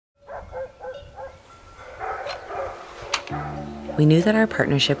We knew that our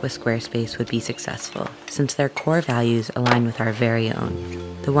partnership with Squarespace would be successful, since their core values align with our very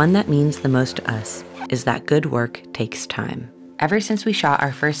own. The one that means the most to us is that good work takes time. Ever since we shot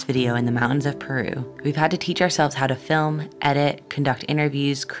our first video in the mountains of Peru, we've had to teach ourselves how to film, edit, conduct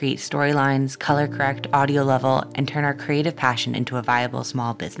interviews, create storylines, color correct, audio level, and turn our creative passion into a viable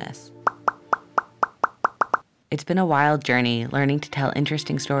small business. It's been a wild journey learning to tell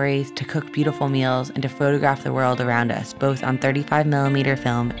interesting stories, to cook beautiful meals, and to photograph the world around us, both on 35mm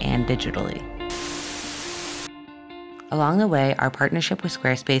film and digitally. Along the way, our partnership with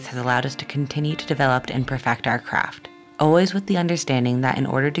Squarespace has allowed us to continue to develop and perfect our craft, always with the understanding that in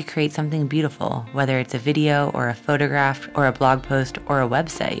order to create something beautiful, whether it's a video or a photograph or a blog post or a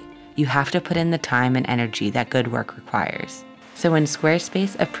website, you have to put in the time and energy that good work requires. So when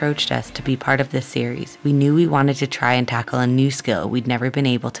Squarespace approached us to be part of this series, we knew we wanted to try and tackle a new skill we'd never been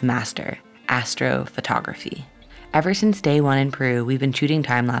able to master: astrophotography. Ever since day one in Peru, we've been shooting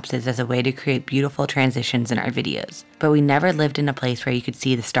time lapses as a way to create beautiful transitions in our videos, but we never lived in a place where you could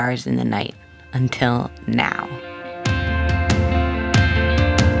see the stars in the night, until now.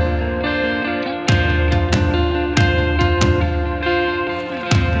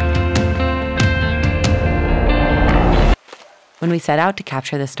 When we set out to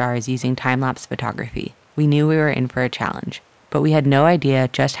capture the stars using time-lapse photography, we knew we were in for a challenge, but we had no idea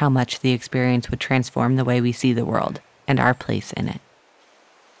just how much the experience would transform the way we see the world and our place in it.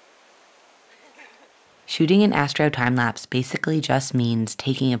 Shooting an astro time-lapse basically just means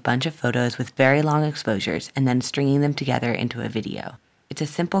taking a bunch of photos with very long exposures and then stringing them together into a video. It's a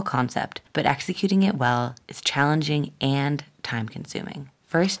simple concept, but executing it well is challenging and time-consuming.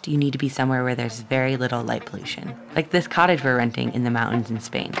 First, you need to be somewhere where there's very little light pollution, like this cottage we're renting in the mountains in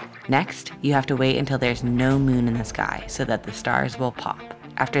Spain. Next, you have to wait until there's no moon in the sky so that the stars will pop.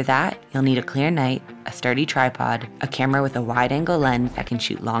 After that, you'll need a clear night, a sturdy tripod, a camera with a wide-angle lens that can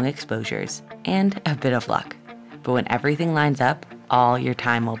shoot long exposures, and a bit of luck. But when everything lines up, all your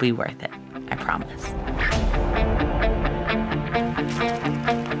time will be worth it, I promise.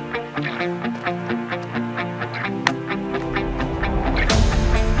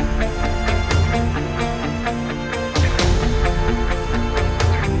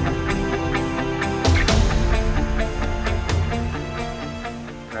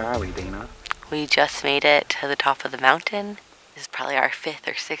 We just made it to the top of the mountain. This is probably our 5th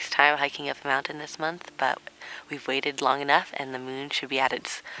or 6th time hiking up the mountain this month, but we've waited long enough and the moon should be at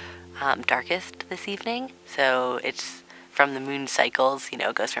its darkest this evening. So it's from the moon cycles, you know,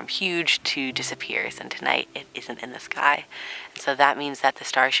 it goes from huge to disappears, and tonight it isn't in the sky. And so that means that the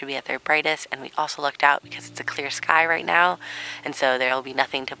stars should be at their brightest, and we also looked out because it's a clear sky right now, and so there will be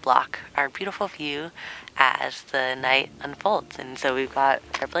nothing to block our beautiful view as the night unfolds. And so we've got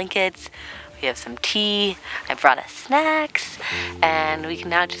our blankets, we have some tea, I brought us snacks, and we can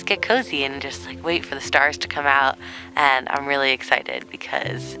now just get cozy and just like wait for the stars to come out. And I'm really excited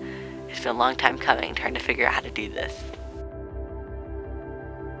because it's been a long time coming trying to figure out how to do this.